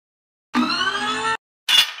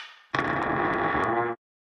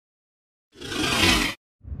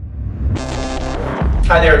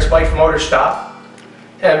Hi there, it's Mike from OdorStop,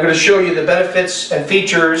 and I'm going to show you the benefits and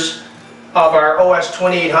features of our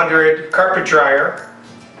OS2800 carpet dryer.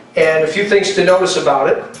 And a few things to notice about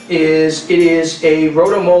it is a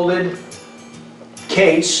rotomolded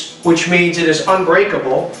case, which means it is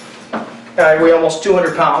unbreakable. I weigh almost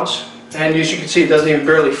 200 pounds, and as you can see, it doesn't even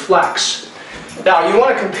barely flex. Now, you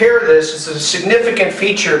want to compare this. It's a significant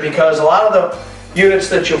feature because a lot of the units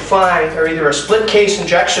that you'll find are either a split case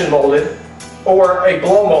injection molded or a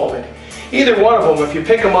blow molded. Either one of them, if you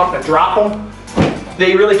pick them up and drop them,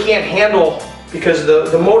 they really can't handle because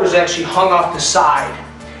the motor's actually hung off the side.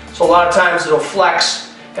 So a lot of times it'll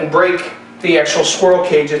flex and break the actual squirrel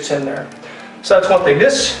cage that's in there. So that's one thing.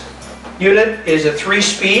 This unit is a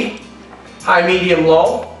 3-speed, high, medium,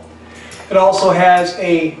 low. It also has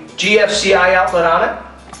a GFCI outlet on it,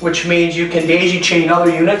 which means you can daisy chain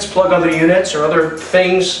other units, plug other units or other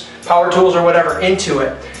things, power tools or whatever, into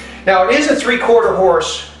it. Now it is a 3/4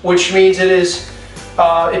 horse, which means it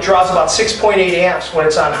draws about 6.8 amps when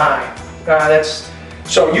it's on high.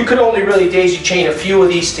 So you could only really daisy chain a few of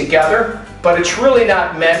these together, but it's really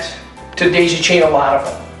not meant to daisy chain a lot of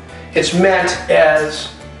them. It's meant as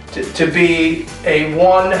to be a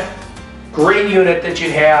one great unit that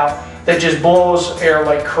you have that just blows air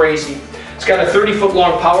like crazy. It's got a 30-foot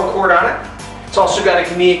long power cord on it. It's also got a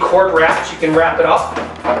convenient cord wrap, so you can wrap it up.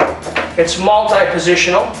 It's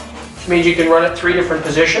multi-positional, which means you can run it 3 different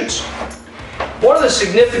positions. One of the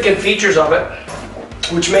significant features of it,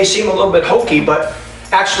 which may seem a little bit hokey, but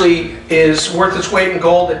actually is worth its weight in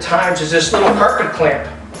gold at times, is this little carpet clamp,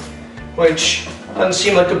 which doesn't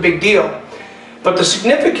seem like a big deal. But the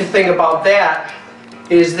significant thing about that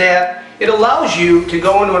is that it allows you to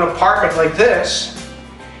go into an apartment like this,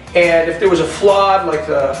 and if there was a flood, like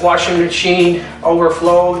the washing machine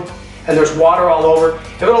overflowed and there's water all over,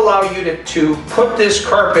 it would allow you to put this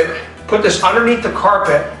underneath the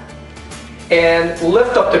carpet and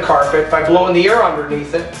lift up the carpet by blowing the air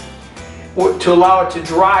underneath it to allow it to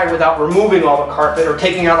dry without removing all the carpet or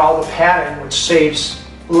taking out all the padding, which saves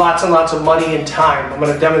lots and lots of money and time. I'm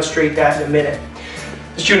going to demonstrate that in a minute.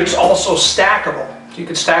 This unit's also stackable. So you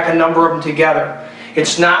can stack a number of them together.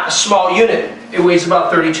 It's not a small unit. It weighs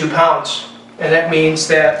about 32 pounds. And that means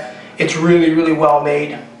that it's really, really well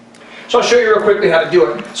made. So I'll show you real quickly how to do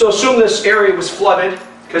it. So assume this area was flooded,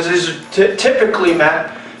 because this is typically meant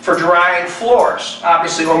for drying floors.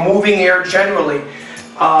 Obviously, we're moving air generally.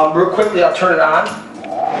 Real quickly, I'll turn it on.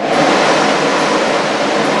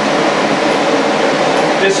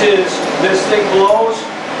 This thing blows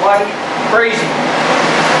like crazy.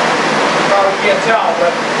 Probably can't tell,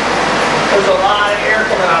 but there's a lot of air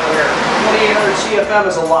coming out of there. 2800 CFM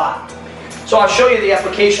is a lot. So I'll show you the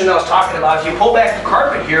application I was talking about. If you pull back the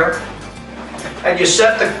carpet here, and you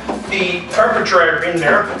set the carpet dryer in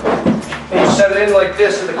there, and you set it in like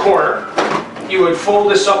this in the corner, you would fold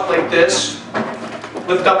this up like this,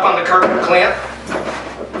 lift up on the carpet clamp,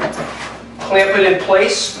 clamp it in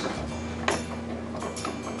place.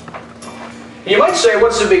 You might say,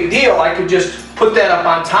 what's the big deal? I could just put that up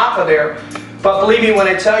on top of there. But believe me when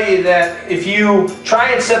I tell you that if you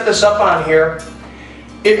try and set this up on here,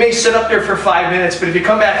 it may sit up there for 5 minutes, but if you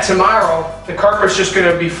come back tomorrow, the carpet's just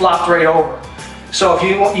going to be flopped right over. So if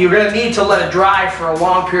you're going to need to let it dry for a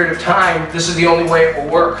long period of time, this is the only way it will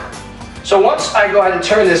work. So once I go ahead and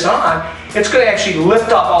turn this on, it's going to actually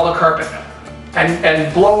lift up all the carpet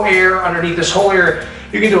and blow air underneath this whole area.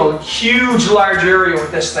 You can do a huge, large area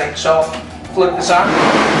with this thing. So flip this on.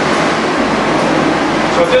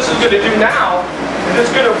 So what this is going to do now is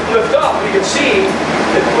it's going to lift up. You can see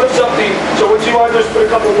it lifts up so what you want to do is put a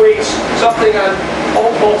couple of weights, something on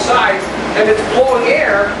both sides, and it's blowing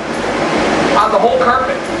air on the whole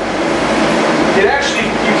carpet. It actually,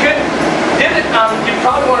 you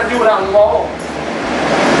probably want to do it on low.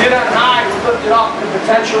 Did it on high, lift it up and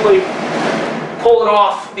potentially pull it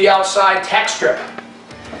off the outside tack strip.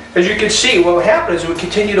 As you can see, what would happen is it would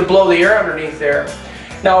continue to blow the air underneath there.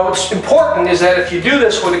 Now what's important is that if you do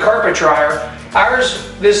this with a carpet dryer,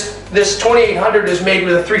 this 2800 is made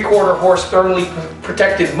with a 3/4 horse thermally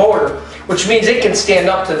protected motor, which means it can stand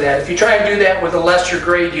up to that. If you try and do that with a lesser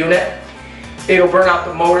grade unit, it'll burn out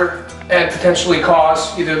the motor and potentially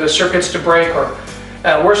cause either the circuits to break or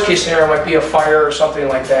worst case scenario might be a fire or something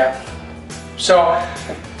like that. So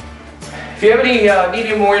if you have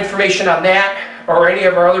need more information on that or any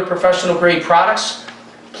of our other professional grade products,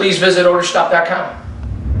 please visit OdorStop.com.